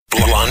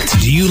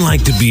blunt? Do you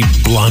like to be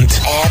blunt?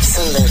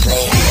 Absolutely.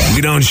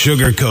 We don't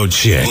sugarcoat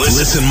shit.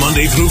 Listen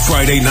Monday through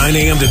Friday, 9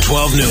 a.m. to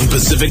 12 noon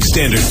Pacific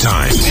Standard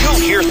Time. You'll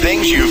hear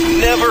things you've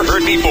never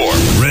heard before.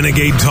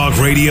 Renegade Talk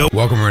Radio.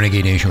 Welcome to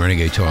Renegade Nation,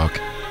 Renegade Talk.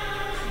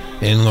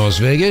 In Las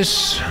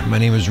Vegas, my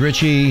name is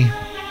Richie.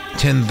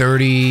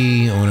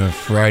 10:30 on a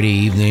Friday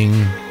evening.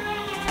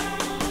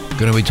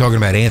 Going to be talking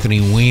about Anthony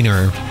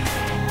Weiner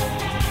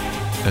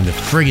and the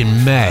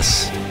friggin'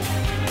 mess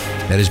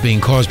that is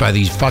being caused by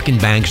these fucking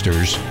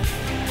banksters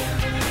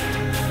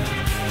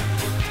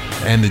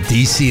and the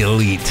DC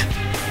elite.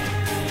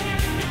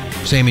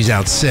 Sammy's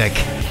out sick.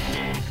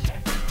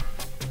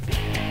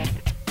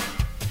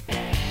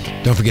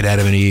 Don't forget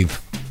Adam and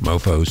Eve,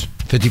 mofos.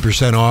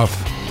 50%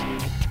 off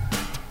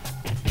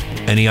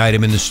any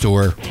item in the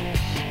store.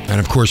 And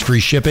of course, free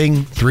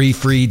shipping, 3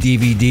 free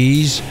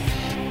DVDs,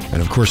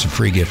 and of course, a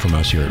free gift from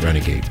us here at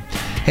Renegade.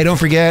 Hey, don't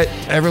forget,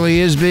 Everly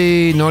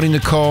Isby, Naughty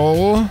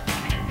Nicole,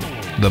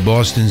 the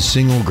Boston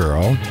single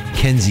girl,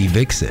 Kenzie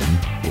Vixen,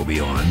 will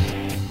be on.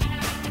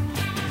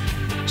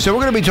 So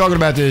we're going to be talking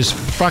about this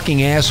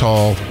fucking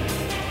asshole,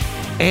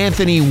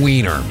 Anthony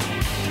Weiner.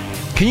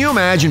 Can you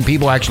imagine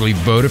people actually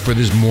voted for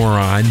this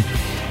moron?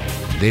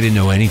 They didn't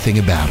know anything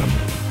about him.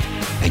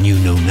 And you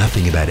know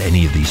nothing about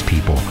any of these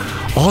people.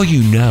 All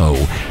you know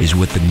is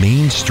what the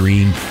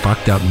mainstream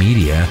fucked up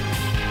media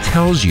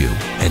tells you,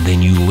 and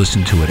then you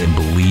listen to it and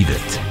believe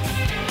it.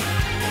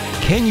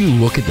 Can you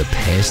look at the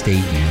past 8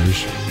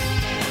 years?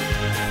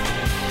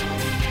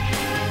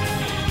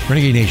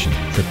 Renegade Nation,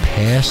 the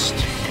past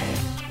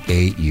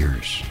 8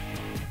 years.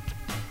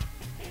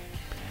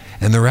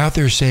 And they're out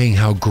there saying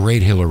how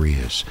great Hillary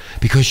is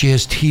because she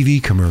has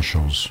TV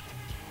commercials.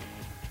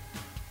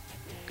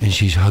 And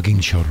she's hugging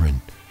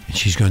children. And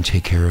she's going to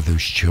take care of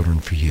those children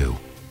for you.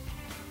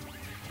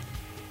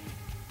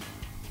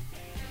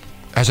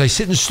 As I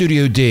sit in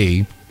Studio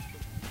D,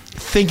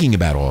 thinking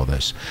about all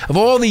this, of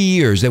all the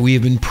years that we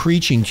have been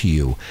preaching to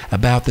you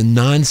about the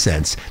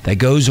nonsense that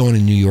goes on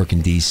in New York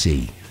and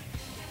D.C.,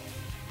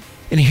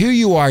 and here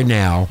you are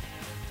now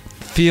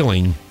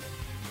feeling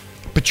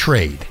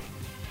betrayed,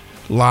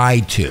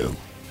 lied to.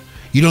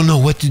 You don't know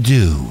what to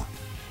do.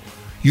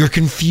 You're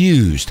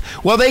confused.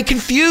 Well, they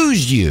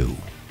confused you.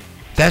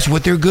 That's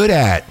what they're good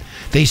at.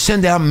 They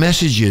send out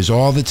messages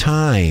all the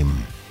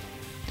time.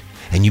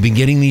 And you've been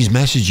getting these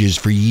messages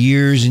for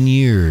years and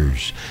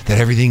years that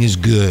everything is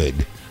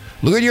good.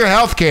 Look at your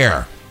health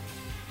care.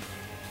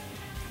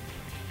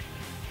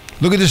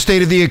 Look at the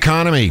state of the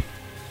economy.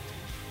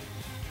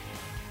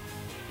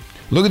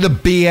 Look at the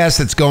BS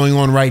that's going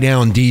on right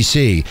now in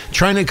D.C.,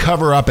 trying to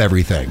cover up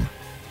everything.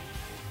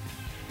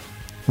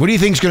 What do you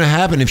think is going to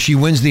happen if she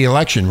wins the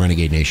election,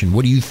 Renegade Nation?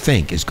 What do you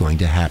think is going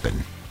to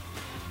happen?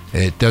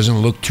 It doesn't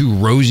look too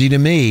rosy to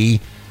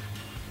me.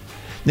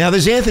 Now,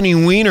 this Anthony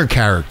Weiner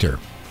character,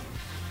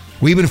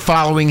 we've been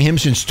following him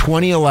since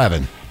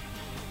 2011.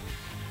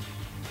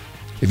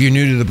 If you're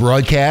new to the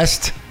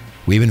broadcast,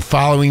 we've been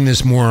following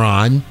this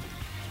moron.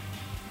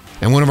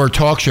 And one of our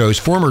talk shows,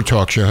 former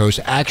talk show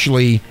hosts,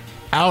 actually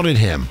outed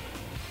him.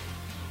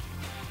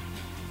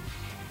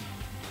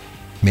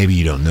 Maybe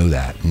you don't know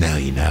that. Now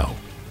you know.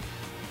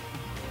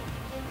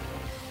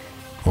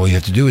 All you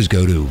have to do is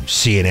go to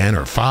CNN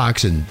or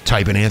Fox and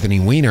type in Anthony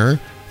Weiner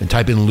and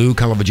type in Lou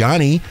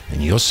Calavajani,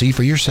 and you'll see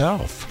for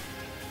yourself.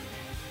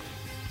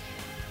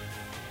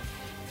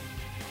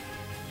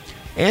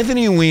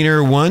 Anthony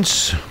Weiner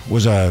once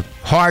was a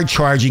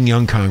hard-charging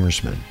young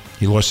congressman.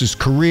 He lost his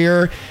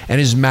career and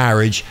his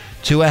marriage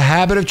to a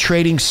habit of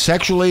trading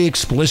sexually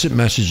explicit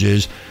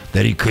messages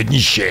that he couldn't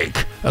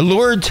shake. A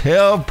lurid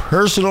tale of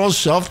personal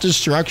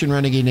self-destruction,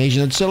 Renegade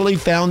Nation, that suddenly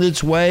found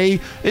its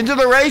way into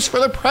the race for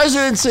the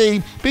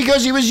presidency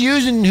because he was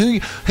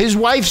using his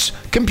wife's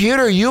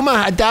computer,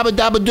 Yuma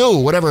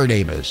Dabadabadu, whatever her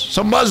name is.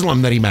 Some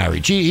Muslim that he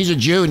married. He's a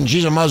Jew and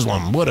she's a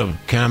Muslim. What a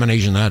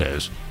combination that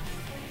is.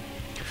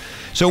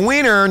 So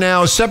Weiner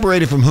now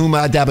separated from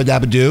Huma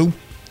Dabadabadu,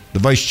 the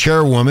vice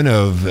chairwoman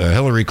of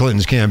Hillary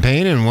Clinton's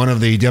campaign and one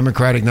of the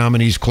Democratic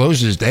nominee's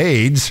closest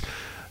aides.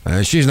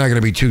 She's not going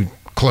to be too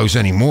close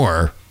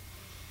anymore.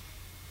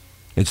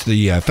 It's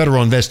the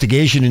federal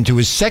investigation into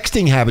his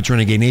sexting habits,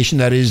 Renegade Nation,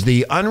 that is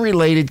the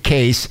unrelated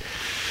case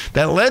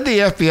that led the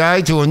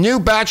FBI to a new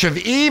batch of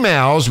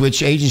emails,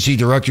 which Agency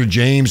Director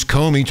James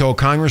Comey told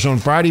Congress on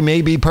Friday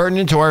may be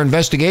pertinent to our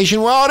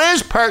investigation. Well, it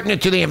is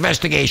pertinent to the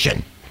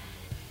investigation.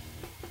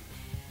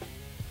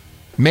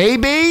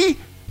 Maybe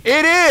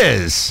it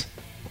is.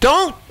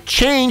 Don't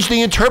change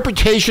the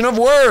interpretation of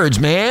words,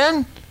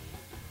 man.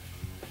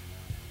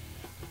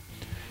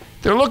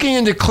 They're looking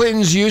into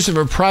Clinton's use of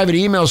a private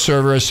email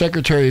server as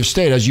Secretary of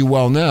State, as you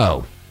well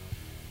know.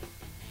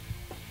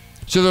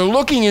 So they're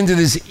looking into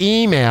this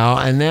email,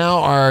 and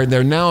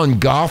they're now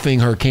engulfing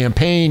her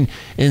campaign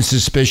in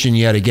suspicion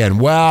yet again.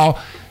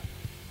 Well,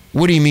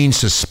 what do you mean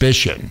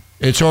suspicion?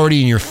 It's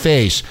already in your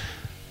face.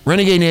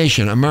 Renegade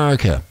Nation,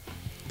 America,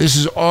 this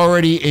is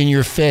already in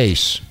your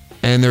face,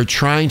 and they're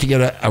trying to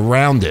get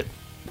around it.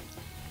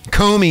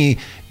 Comey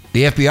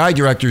The FBI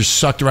directors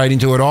sucked right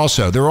into it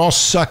also. They're all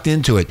sucked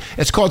into it.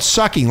 It's called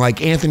sucking,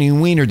 like Anthony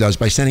Weiner does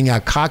by sending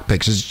out cock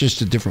pics. It's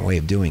just a different way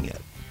of doing it.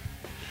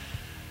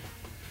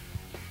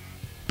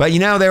 But,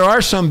 there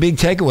are some big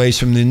takeaways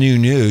from the new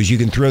news. You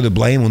can throw the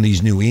blame on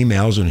these new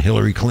emails on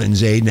Hillary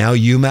Clinton's aide, now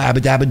Yuma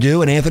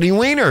Abadabadu and Anthony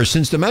Weiner,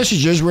 since the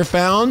messages were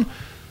found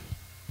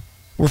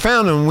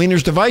on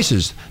Weiner's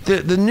devices.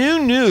 The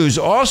new news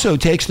also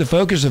takes the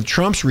focus of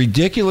Trump's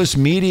ridiculous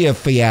media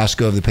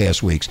fiasco of the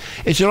past weeks.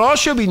 It should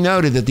also be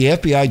noted that the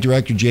FBI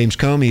Director James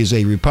Comey is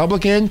a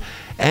Republican,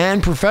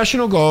 and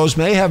professional goals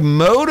may have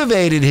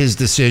motivated his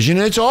decision.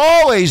 It's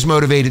always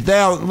motivated.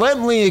 Now, let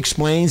me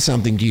explain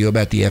something to you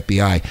about the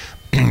FBI.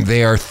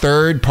 They are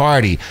third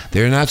party.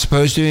 They're not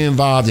supposed to be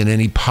involved in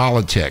any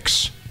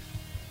politics.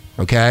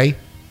 Okay?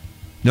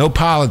 No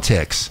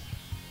politics.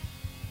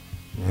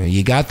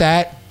 You got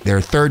that?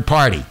 They're third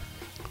party.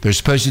 They're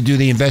supposed to do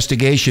the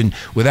investigation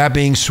without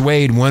being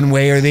swayed one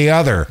way or the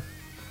other.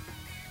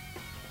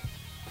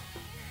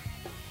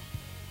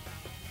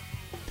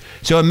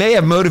 So it may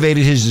have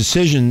motivated his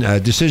decision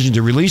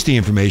to release the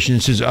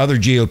information, since other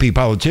GOP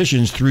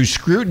politicians threw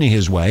scrutiny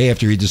his way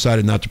after he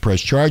decided not to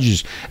press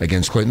charges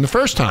against Clinton the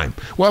first time.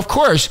 Well, of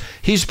course,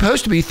 he's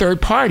supposed to be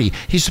third party.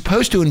 He's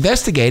supposed to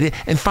investigate it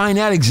and find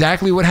out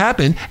exactly what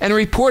happened and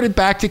report it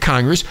back to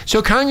Congress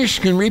so Congress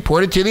can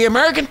report it to the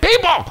American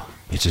people.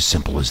 It's as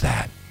simple as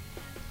that.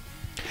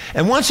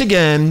 And once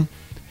again,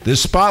 the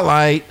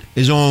spotlight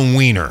is on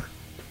Weiner,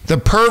 the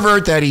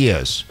pervert that he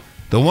is.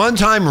 The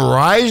one-time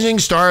rising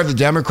star of the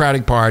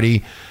Democratic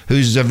Party,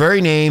 whose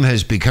very name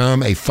has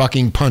become a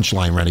fucking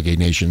punchline, Renegade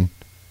Nation.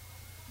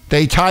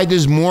 They tied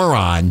this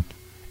moron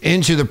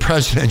into the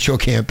presidential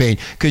campaign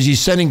because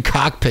he's sending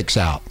cock pics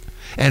out.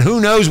 And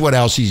who knows what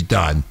else he's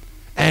done.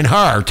 And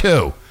her,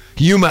 too.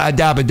 Yuma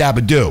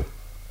Adabadabadu.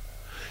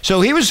 So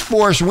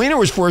Weiner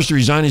was forced to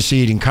resign his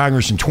seat in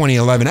Congress in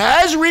 2011,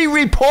 as we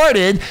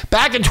reported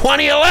back in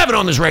 2011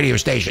 on this radio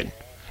station.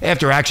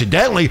 After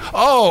accidentally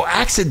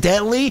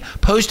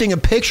posting a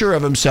picture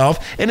of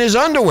himself in his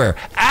underwear.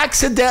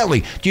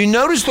 Accidentally. Do you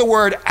notice the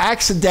word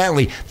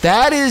accidentally?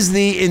 That is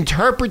the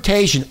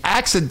interpretation.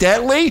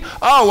 Accidentally?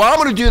 Oh, well, I'm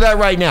going to do that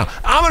right now.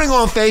 I'm going to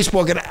go on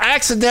Facebook and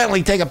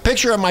accidentally take a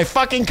picture of my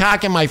fucking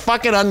cock in my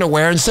fucking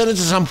underwear and send it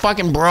to some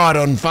fucking broad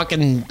on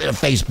fucking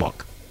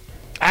Facebook.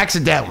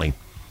 Accidentally.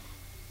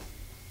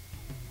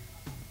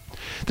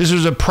 This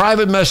was a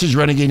private message,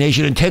 Renegade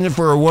Nation, intended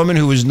for a woman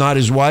who was not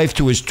his wife,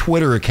 to his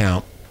Twitter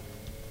account.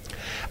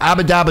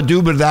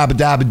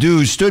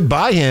 Abadabadu stood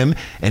by him,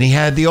 and he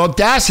had the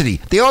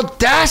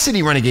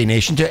audacity, Renegade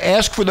Nation, to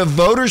ask for the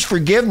voters'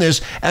 forgiveness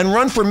and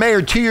run for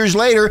mayor 2 years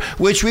later,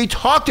 which we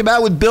talked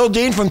about with Bill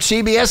Dean from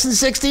CBS and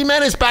 60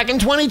 Minutes back in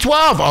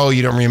 2012. Oh,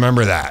 you don't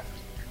remember that?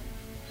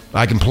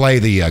 I can play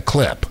the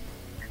clip.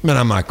 I mean,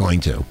 I'm not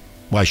going to.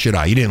 Why should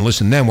I? You didn't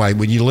listen then. Why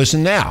would you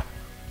listen now?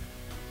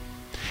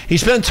 He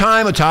spent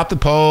time atop the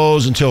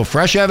polls until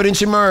fresh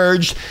evidence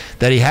emerged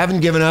that he hadn't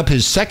given up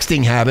his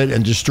sexting habit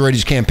and destroyed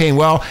his campaign.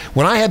 Well,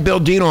 when I had Bill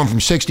Dean on from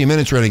 60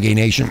 Minutes, Renegade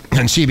Nation,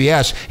 and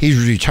CBS, he's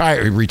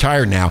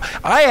retired now.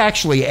 I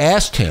actually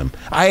asked him.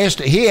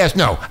 He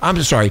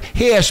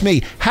asked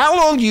me, how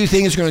long do you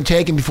think it's going to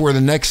take him before the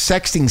next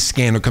sexting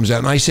scandal comes out?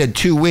 And I said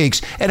 2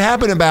 weeks. It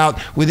happened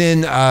about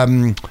within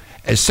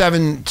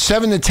 7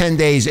 to 10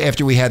 days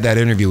after we had that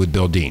interview with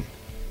Bill Dean.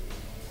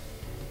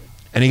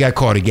 And he got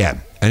caught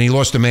again. And he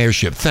lost the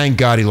mayorship. Thank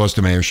God he lost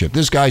the mayorship.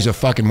 This guy's a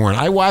fucking moron.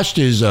 I watched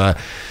his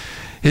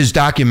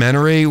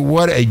documentary.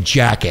 What a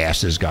jackass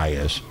this guy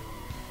is.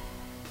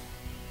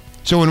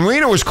 So when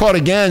Weiner was caught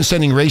again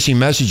sending racy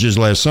messages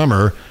last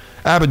summer,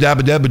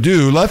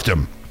 Abadabadu left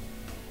him.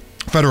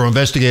 Federal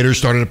investigators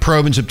started a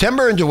probe in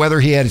September into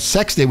whether he had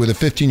sexted with a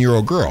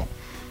 15-year-old girl.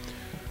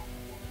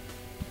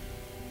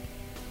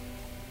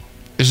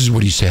 This is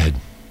what he said.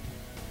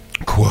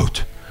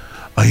 Quote,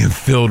 "I am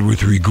filled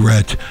with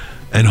regret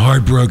and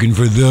heartbroken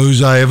for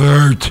those I have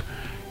hurt,"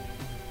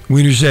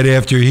 Weiner said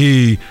after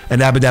he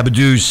and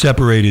Abadabadu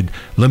separated,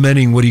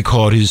 lamenting what he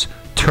called his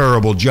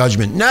terrible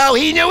judgment. No,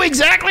 he knew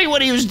exactly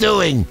what he was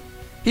doing.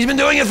 He's been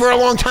doing it for a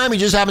long time. He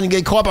just happened to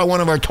get caught by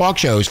one of our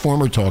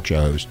former talk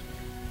show hosts.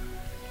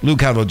 Lou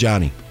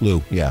Calvajani.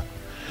 Lou, yeah.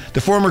 The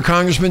former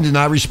congressman did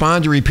not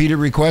respond to repeated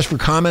requests for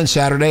comment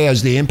Saturday,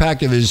 as the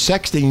impact of his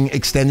sexting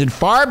extended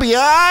far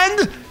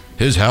beyond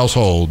his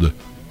household.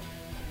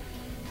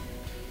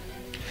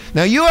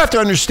 Now, you have to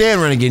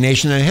understand, Renegade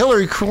Nation, that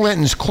Hillary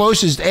Clinton's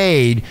closest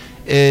aide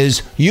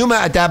is Yuma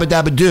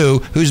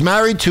Adabadabadu, who's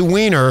married to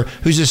Weiner,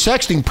 who's a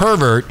sexting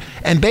pervert,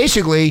 and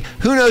basically,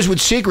 who knows what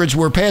secrets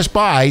were passed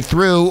by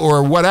through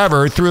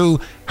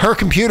her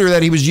computer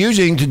that he was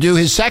using to do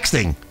his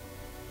sexting.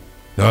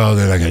 Oh,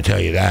 they're not going to tell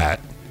you that.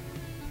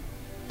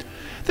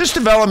 This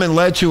development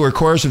led to a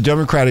chorus of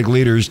Democratic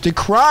leaders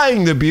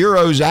decrying the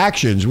Bureau's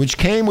actions, which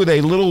came with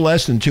a little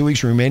less than 2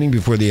 weeks remaining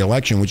before the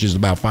election, which is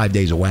about 5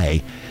 days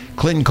away.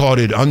 Clinton called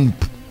it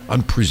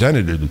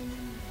unprecedented.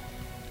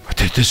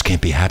 This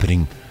can't be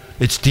happening.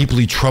 It's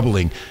deeply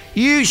troubling.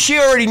 She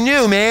already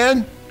knew,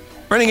 man.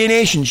 Renegade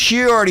Nation,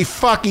 she already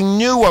fucking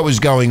knew what was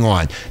going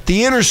on.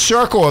 The inner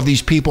circle of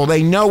these people,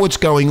 they know what's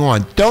going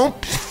on.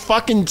 Don't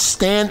fucking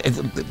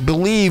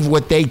believe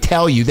what they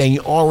tell you.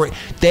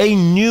 They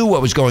knew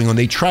what was going on.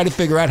 They tried to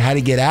figure out how to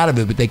get out of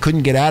it, but they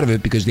couldn't get out of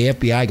it because the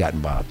FBI got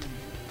involved.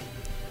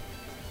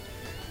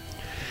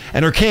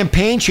 And her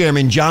campaign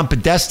chairman, John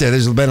Podesta,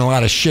 there's been a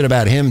lot of shit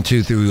about him,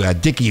 too, through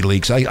Dickie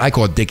Leaks. I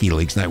call it Dickie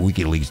Leaks, not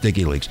WikiLeaks,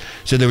 Dickie Leaks.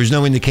 So there was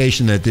no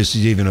indication that this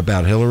is even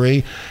about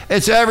Hillary.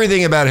 It's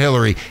everything about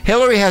Hillary.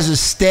 Hillary has a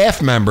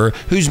staff member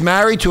who's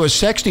married to a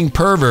sexting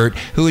pervert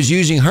who is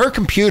using her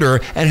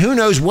computer, and who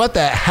knows what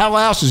the hell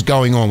else is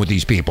going on with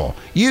these people.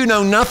 You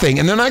know nothing,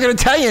 and they're not going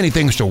to tell you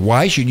anything, so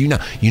why should you know?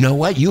 You know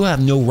what? You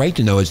have no right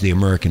to know as the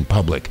American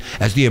public.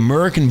 As the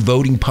American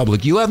voting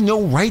public, you have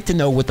no right to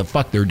know what the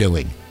fuck they're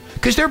doing.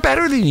 Because they're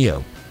better than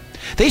you.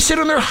 They sit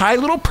on their high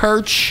little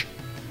perch,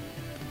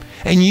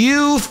 and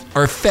you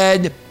are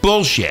fed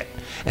bullshit.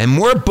 And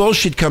more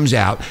bullshit comes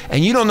out,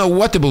 and you don't know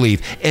what to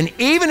believe. And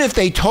even if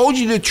they told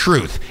you the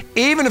truth,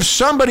 even if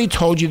somebody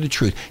told you the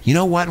truth, you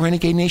know what,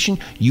 Renegade Nation?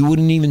 You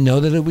wouldn't even know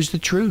that it was the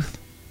truth.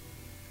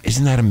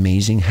 Isn't that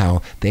amazing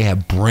how they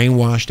have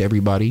brainwashed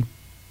everybody?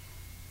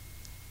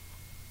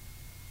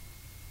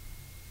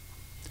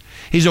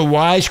 He's a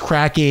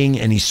wisecracking,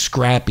 and he's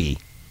scrappy.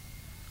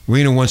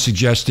 Weiner once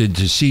suggested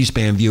to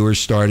C-SPAN viewers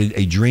started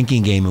a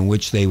drinking game in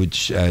which they would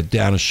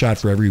down a shot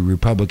for every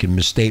Republican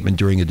misstatement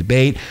during a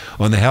debate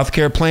on the health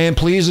care plan.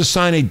 Please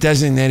assign a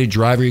designated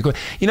driver. You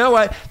know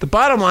what? The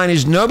bottom line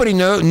is nobody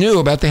knew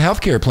about the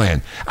health care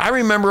plan. I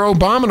remember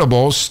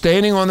Abominable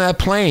standing on that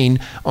plane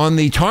on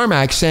the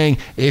tarmac saying,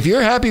 if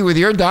you're happy with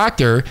your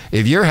doctor,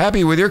 if you're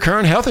happy with your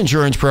current health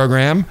insurance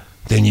program,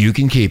 then you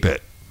can keep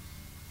it.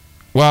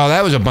 Well,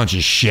 that was a bunch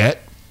of shit.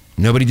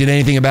 Nobody did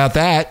anything about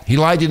that. He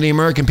lied to the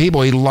American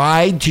people. He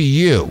lied to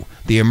you,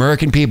 the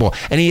American people.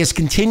 And he has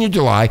continued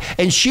to lie,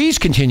 and she's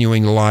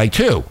continuing to lie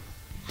too.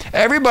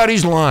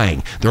 Everybody's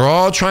lying. They're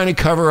all trying to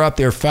cover up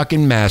their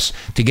fucking mess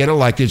to get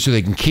elected so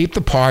they can keep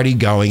the party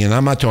going. And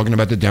I'm not talking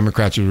about the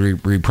Democrats or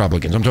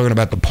Republicans. I'm talking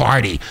about the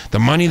party, the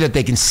money that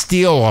they can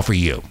steal off of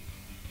you.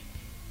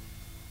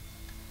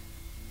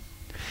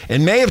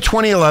 In May of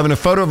 2011, a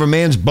photo of a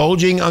man's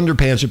bulging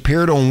underpants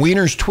appeared on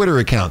Weiner's Twitter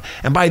account.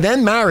 And by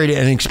then married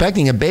and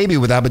expecting a baby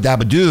with Abba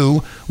Dabba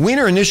Doo,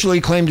 Weiner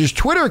initially claimed his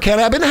Twitter account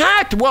had been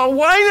hacked. Well,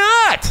 why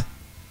not?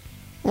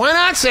 Why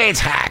not say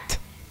it's hacked?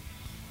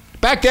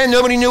 Back then,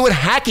 nobody knew what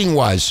hacking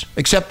was,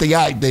 except the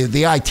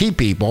IT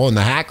people and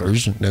the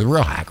hackers, the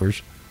real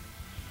hackers.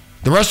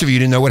 The rest of you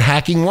didn't know what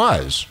hacking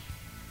was.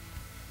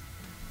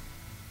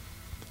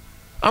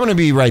 I'm going to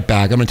be right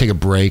back. I'm going to take a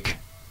break.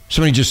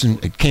 Somebody just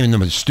came into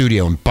the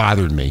studio and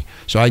bothered me,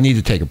 so I need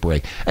to take a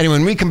break. Anyway,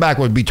 when we come back,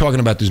 we'll be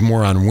talking about this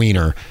moron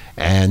Weiner,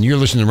 and you're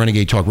listening to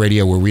Renegade Talk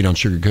Radio, where we don't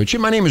sugarcoat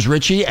shit. My name is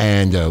Richie,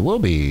 and we'll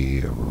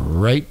be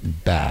right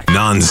back.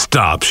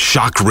 Non-stop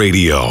shock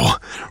radio.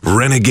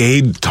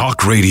 Renegade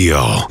Talk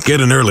Radio.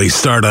 Get an early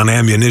start on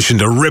ammunition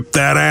to rip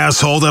that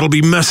asshole that'll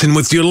be messing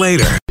with you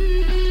later.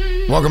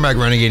 Welcome back,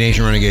 Renegade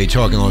Nation, Renegade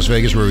Talk in Las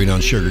Vegas, where we don't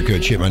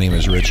sugarcoat shit. My name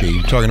is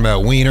Richie. Talking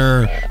about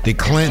Weiner, the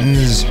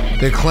Clintons,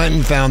 the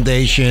Clinton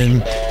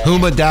Foundation,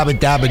 Huma Dabba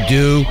Dabba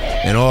Doo,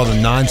 and all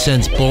the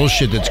nonsense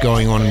bullshit that's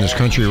going on in this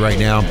country right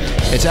now.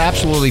 It's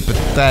absolutely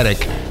pathetic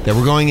that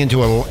we're going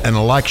into an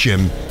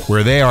election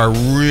where they are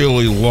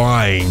really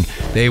lying.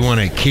 They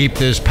want to keep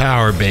this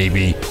power,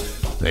 baby.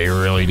 They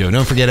really do.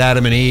 Don't forget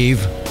Adam and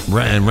Eve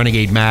and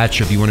Renegade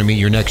Match if you want to meet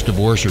your next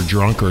divorce or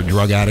drunk or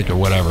drug addict or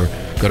whatever.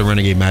 Go to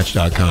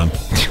renegadematch.com.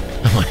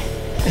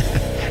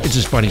 It's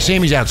just funny.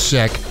 Sammy's out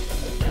sick.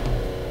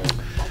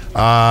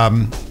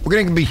 We're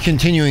going to be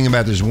continuing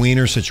about this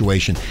Weiner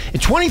situation. In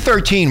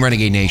 2013,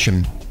 Renegade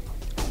Nation,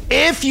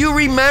 if you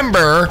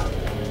remember,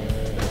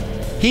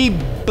 he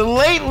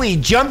blatantly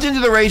jumped into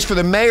the race for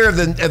the mayor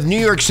of New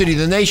York City,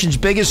 the nation's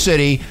biggest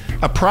city,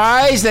 a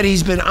prize that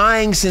he's been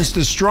eyeing since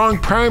the strong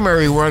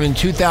primary run in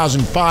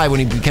 2005 when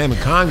he became a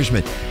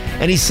congressman.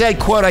 And he said,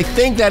 quote, I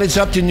think that it's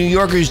up to New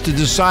Yorkers to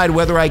decide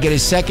whether I get a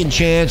second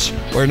chance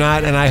or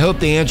not, and I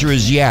hope the answer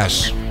is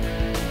yes.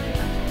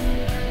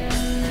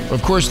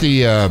 Of course,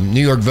 the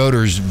New York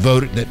voters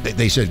voted,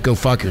 they said, go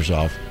fuck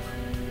yourself.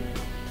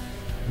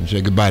 And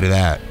said goodbye to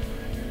that.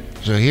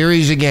 So here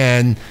he's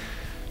again,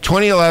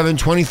 2011,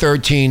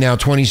 2013, now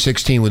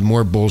 2016 with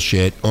more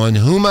bullshit on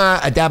Huma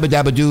Dabba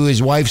Dabba Doo,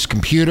 his wife's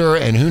computer,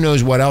 and who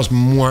knows what else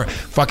more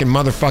fucking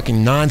motherfucking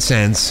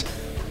nonsense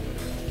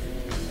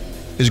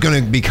is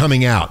going to be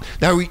coming out.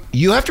 Now,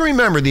 you have to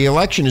remember the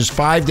election is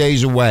 5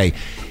 days away.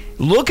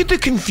 Look at the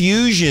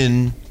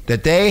confusion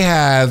that they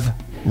have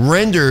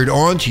rendered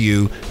onto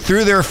you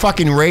through their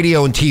fucking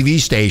radio and TV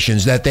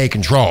stations that they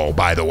control,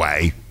 by the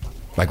way.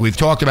 Like we've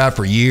talked about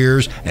for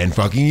years and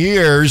fucking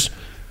years.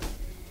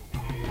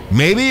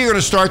 Maybe you're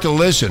going to start to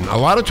listen. A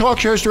lot of talk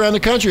shows around the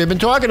country have been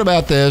talking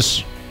about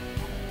this.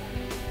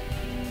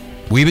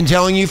 We've been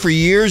telling you for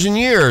years and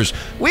years.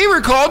 We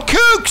were called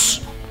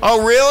kooks.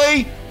 Oh,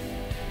 really?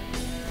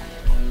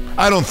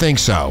 I don't think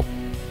so.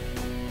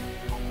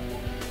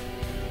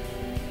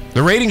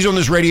 The ratings on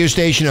this radio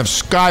station have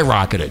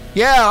skyrocketed.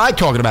 Yeah, I like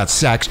talking about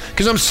sex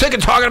because I'm sick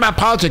of talking about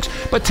politics.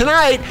 But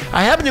tonight,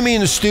 I happened to be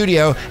in the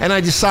studio and I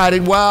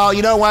decided, well,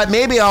 you know what?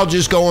 Maybe I'll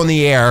just go on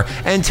the air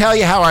and tell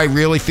you how I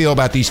really feel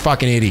about these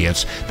fucking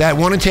idiots that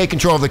want to take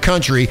control of the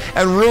country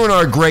and ruin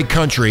our great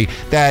country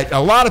that a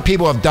lot of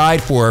people have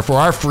died for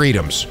our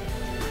freedoms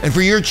and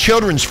for your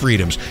children's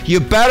freedoms. You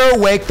better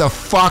wake the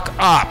fuck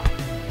up.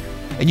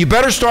 And you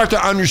better start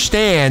to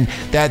understand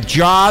that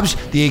jobs,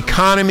 the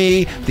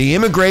economy, the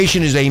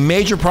immigration is a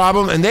major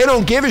problem, and they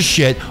don't give a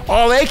shit.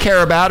 All they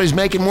care about is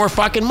making more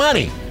fucking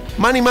money.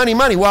 Money, money,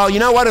 money. Well, you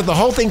know what? If the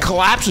whole thing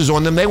collapses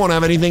on them, they won't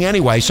have anything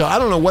anyway. So I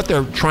don't know what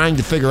they're trying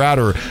to figure out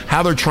or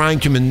how they're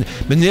trying to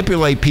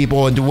manipulate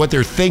people into what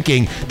they're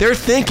thinking. Their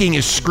thinking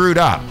is screwed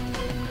up.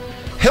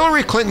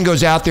 Hillary Clinton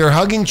goes out there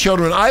hugging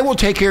children. I will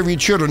take care of your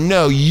children.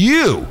 No,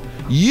 you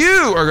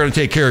are going to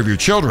take care of your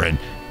children.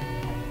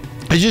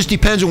 It just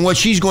depends on what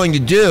she's going to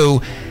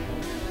do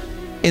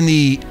in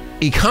the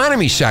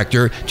economy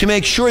sector to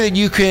make sure that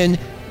you can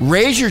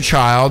raise your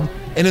child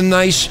in a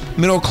nice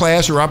middle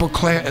class or upper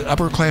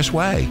class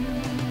way.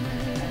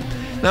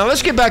 Now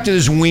let's get back to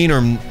this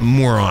Weiner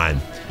moron.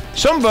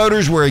 Some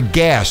voters were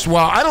aghast.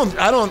 Well, I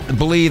don't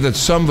believe that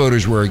some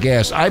voters were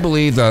aghast. I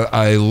believe that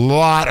a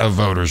lot of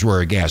voters were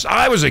aghast.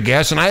 I was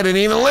aghast, and I didn't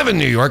even live in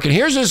New York. And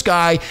here's this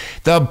guy,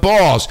 the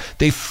balls,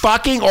 the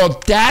fucking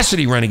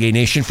audacity, Renegade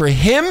Nation, for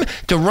him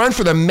to run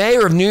for the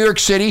mayor of New York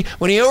City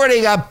when he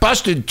already got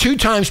busted 2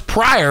 times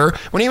prior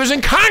when he was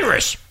in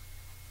Congress.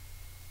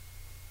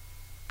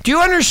 Do you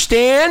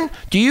understand?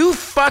 Do you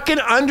fucking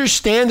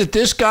understand that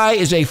this guy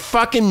is a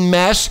fucking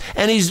mess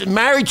and he's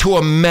married to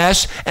a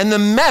mess and the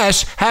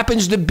mess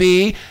happens to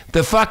be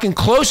the fucking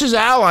closest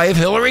ally of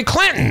Hillary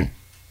Clinton?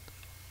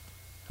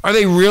 Are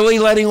they really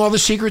letting all the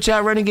secrets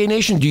out, Renegade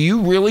Nation? Do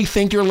you really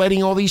think they're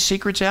letting all these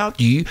secrets out?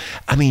 Do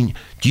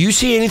you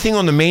see anything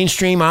on the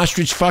mainstream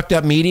ostrich fucked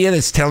up media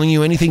that's telling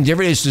you anything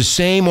different? It's the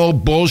same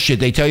old bullshit.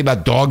 They tell you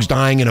about dogs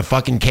dying in a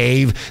fucking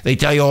cave. They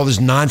tell you all this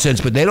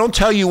nonsense, but they don't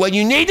tell you what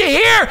you need to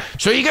hear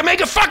so you can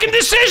make a fucking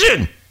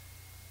decision.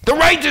 The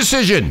right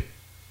decision.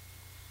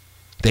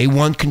 They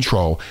want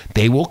control.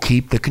 They will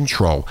keep the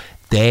control.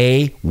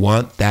 They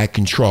want that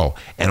control.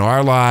 And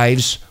our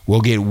lives will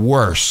get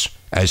worse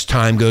as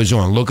time goes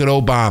on. Look at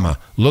Obama.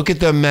 Look at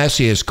the mess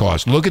he has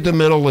caused. Look at the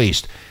Middle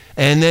East.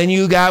 And then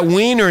you got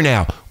Weiner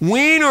now.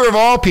 Weiner of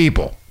all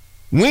people.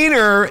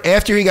 Weiner,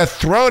 after he got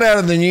thrown out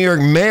of the New York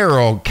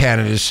mayoral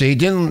candidacy,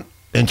 didn't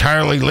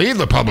entirely leave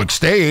the public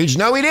stage.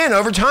 No, he didn't.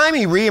 Over time,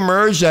 he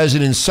reemerged as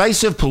an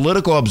incisive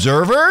political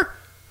observer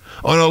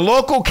on a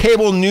local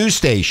cable news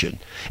station,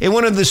 in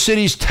one of the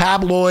city's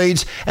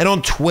tabloids, and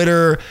on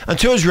Twitter,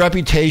 until his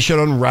reputation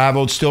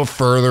unraveled still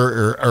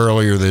further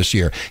earlier this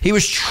year. He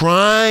was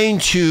trying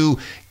to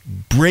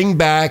bring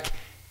back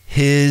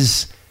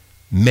his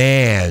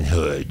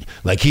manhood.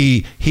 Like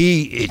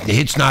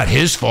it's not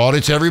his fault,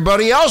 it's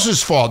everybody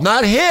else's fault,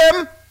 not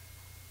him.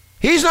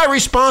 He's not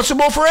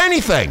responsible for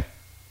anything.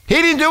 He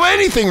didn't do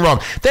anything wrong.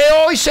 They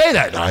always say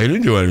that. I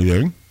didn't do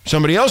anything.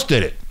 Somebody else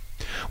did it.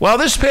 Well,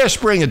 this past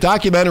spring, a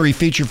documentary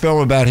feature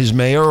film about his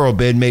mayoral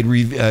bid made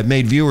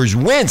viewers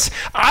wince.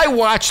 I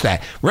watched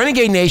that.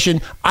 Renegade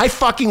Nation, I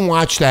fucking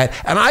watched that,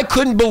 and I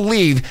couldn't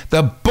believe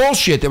the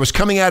bullshit that was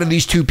coming out of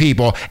these two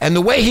people and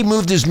the way he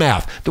moved his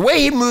mouth. The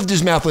way he moved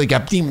his mouth, like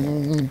it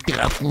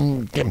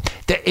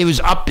was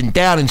up and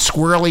down and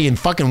squirrely and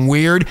fucking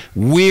weird.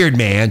 Weird,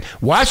 man.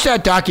 Watch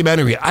that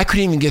documentary. I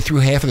couldn't even get through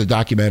half of the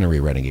documentary,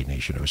 Renegade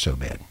Nation. It was so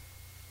bad.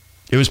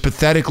 It was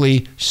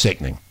pathetically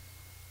sickening.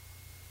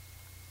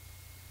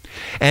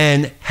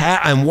 And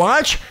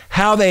watch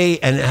how they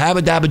and Habba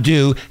Dabba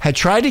Doo had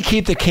tried to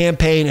keep the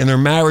campaign and their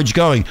marriage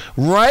going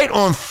right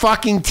on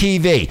fucking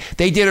TV.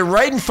 They did it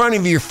right in front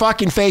of your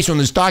fucking face on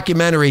this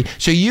documentary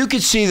so you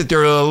could see that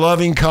they're a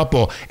loving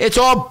couple. It's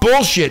all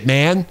bullshit,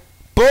 man.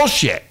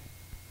 Bullshit.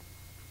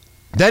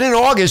 Then in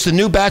August, a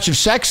new batch of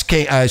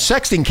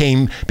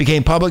sexting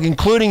became public,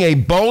 including a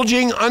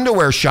bulging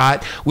underwear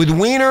shot with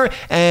Weiner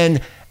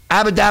and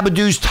Habba Dabba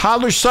Doo's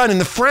toddler son in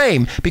the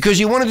frame because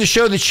he wanted to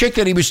show the chick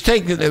that he was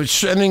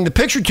sending the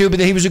picture to, but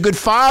that he was a good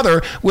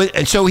father,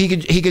 and so he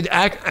could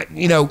act,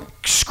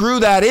 screw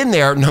that in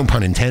there, no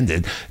pun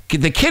intended,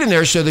 get the kid in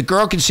there so the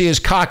girl could see his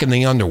cock in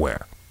the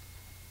underwear.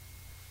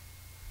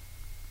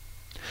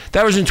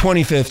 That was in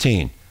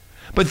 2015.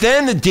 But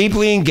then the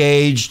deeply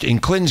engaged in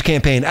Clinton's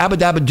campaign, Habba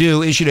Dabba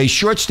Doo issued a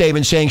short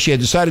statement saying she had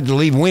decided to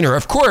leave Weiner,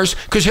 of course,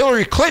 because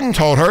Hillary Clinton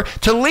told her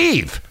to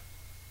leave.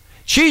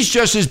 She's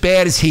just as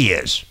bad as he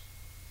is.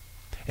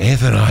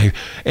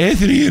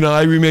 Anthony and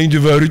I remain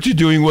devoted to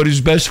doing what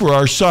is best for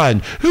our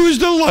son, who is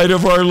the light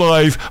of our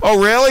life.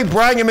 Oh, really?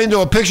 Bring him into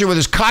a picture with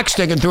his cock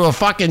sticking through a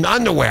fucking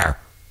underwear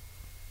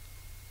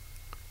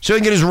so he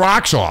can get his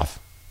rocks off.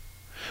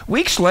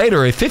 Weeks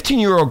later, a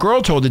 15-year-old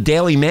girl told the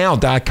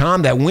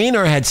DailyMail.com that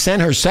Weiner had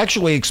sent her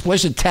sexually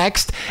explicit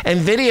text and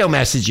video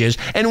messages,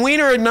 and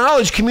Weiner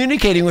acknowledged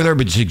communicating with her,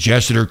 but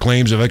suggested her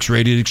claims of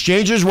X-rated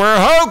exchanges were a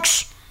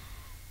hoax.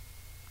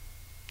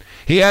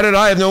 He added,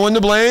 I have no one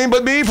to blame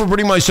but me for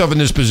putting myself in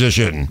this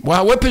position.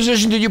 Wow, what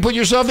position did you put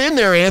yourself in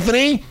there,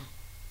 Anthony?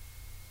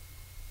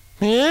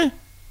 Yeah?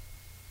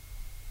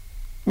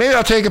 Maybe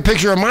I'll take a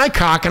picture of my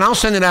cock and I'll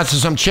send it out to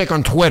some chick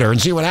on Twitter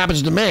and see what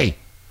happens to me.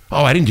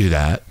 Oh, I didn't do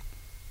that.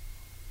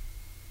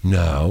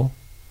 No.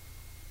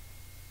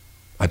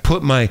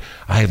 I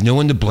have no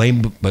one to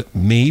blame but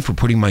me for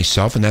putting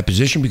myself in that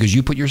position because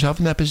you put yourself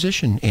in that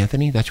position,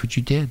 Anthony. That's what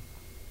you did.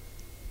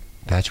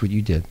 That's what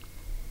you did.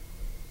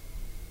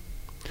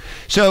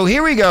 So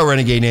here we go,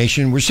 Renegade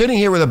Nation. We're sitting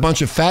here with a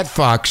bunch of fat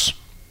fucks,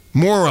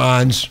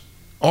 morons.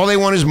 All they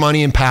want is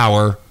money and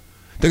power.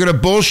 They're going to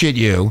bullshit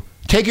you,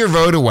 take your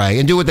vote away,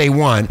 and do what they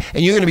want,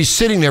 and you're going to be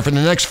sitting there for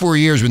the next 4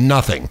 years with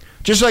nothing,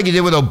 just like you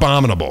did with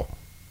Abominable.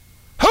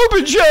 Hope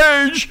and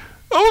change.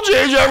 I will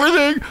change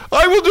everything.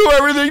 I will do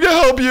everything to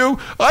help you.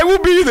 I will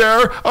be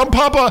there. I'm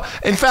Papa.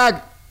 In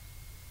fact,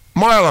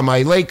 Marla,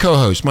 my late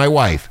co-host, my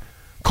wife,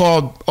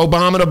 called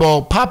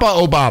Abominable Papa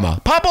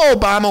Obama. Papa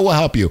Obama will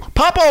help you.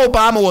 Papa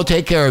Obama will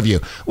take care of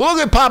you. Well,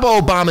 look what Papa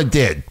Obama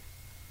did.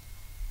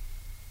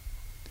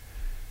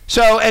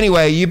 So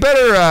anyway, you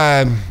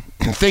better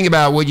think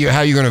about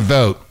how you're going to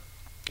vote.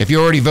 If you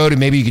already voted,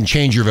 maybe you can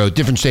change your vote.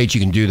 Different states, you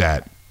can do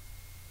that.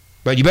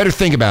 But you better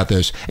think about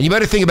this, and you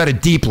better think about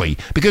it deeply,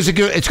 because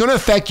it's going to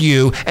affect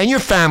you and your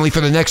family for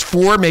the next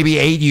 4, maybe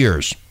 8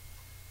 years.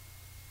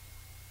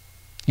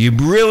 You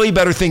really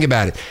better think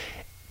about it.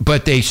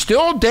 But they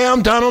still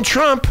damn Donald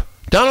Trump.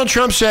 Donald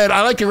Trump said,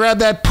 I like to grab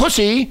that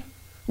pussy.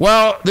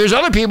 Well, there's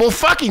other people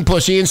fucking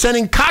pussy and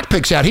sending cock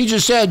pics out. He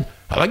just said,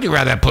 I like to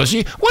grab that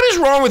pussy. What is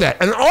wrong with that?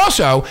 And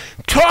also,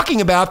 talking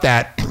about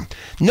that,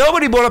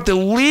 nobody brought up the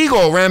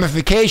legal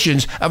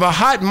ramifications of a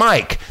hot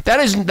mic.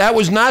 That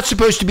was not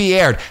supposed to be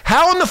aired.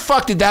 How in the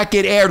fuck did that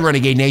get aired,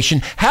 Renegade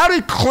Nation? How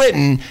did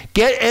Clinton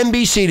get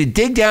NBC to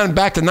dig down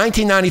back to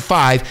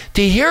 1995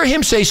 to hear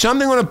him say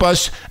something on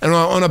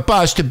a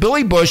bus to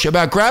Billy Bush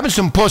about grabbing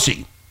some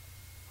pussy?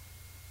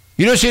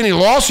 You don't see any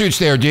lawsuits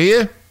there, do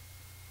you?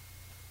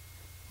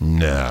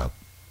 No.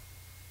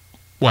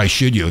 Why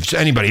should you? If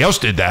anybody else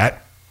did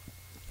that,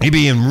 he'd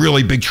be in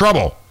really big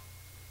trouble.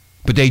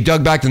 But they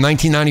dug back to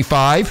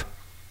 1995.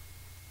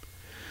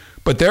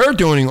 But they're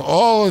doing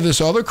all of this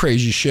other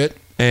crazy shit,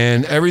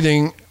 and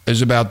everything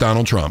is about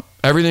Donald Trump.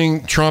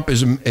 Everything, Trump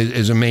is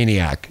a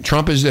maniac.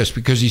 Trump is this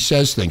because he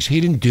says things. He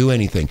didn't do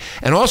anything.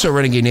 And also,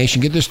 Renegade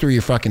Nation, get this through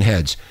your fucking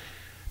heads.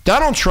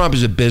 Donald Trump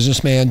is a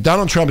businessman.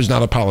 Donald Trump is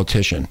not a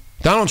politician.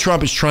 Donald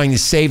Trump is trying to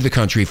save the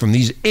country from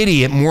these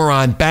idiot,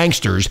 moron,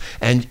 banksters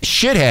and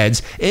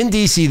shitheads in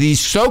D.C., these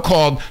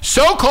so-called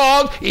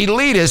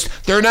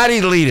elitists. They're not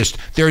elitists.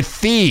 They're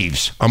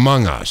thieves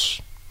among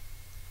us.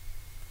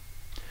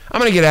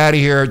 I'm going to get out of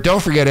here.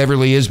 Don't forget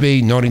Everly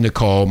Isby, Naughty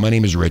Nicole. My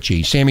name is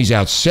Richie. Sammy's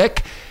out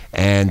sick,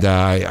 and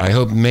I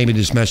hope maybe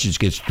this message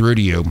gets through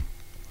to you.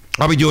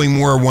 I'll be doing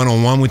more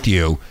one-on-one with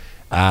you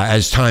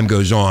as time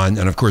goes on.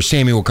 And, of course,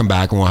 Sammy will come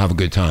back, and we'll have a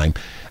good time.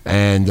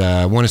 And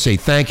I want to say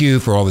thank you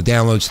for all the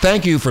downloads.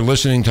 Thank you for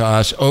listening to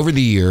us over the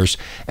years.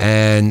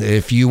 And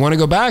if you want to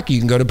go back, you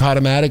can go to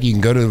Podomatic. You can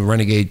go to the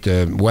Renegade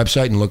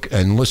website and look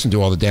and listen to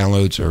all the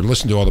downloads or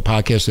listen to all the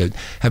podcasts that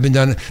have been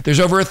done. There's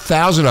over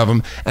 1,000 of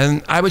them.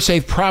 And I would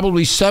say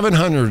probably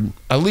 700,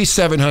 at least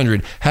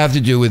 700, have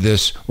to do with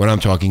this, what I'm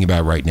talking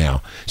about right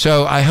now.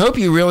 So I hope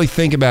you really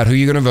think about who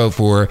you're going to vote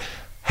for,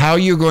 how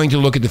you're going to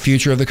look at the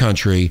future of the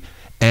country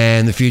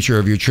and the future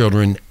of your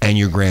children and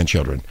your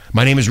grandchildren.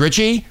 My name is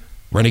Richie.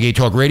 Renegade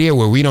Talk Radio,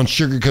 where we don't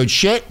sugarcoat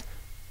shit.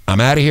 I'm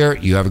out of here.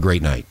 You have a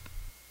great night.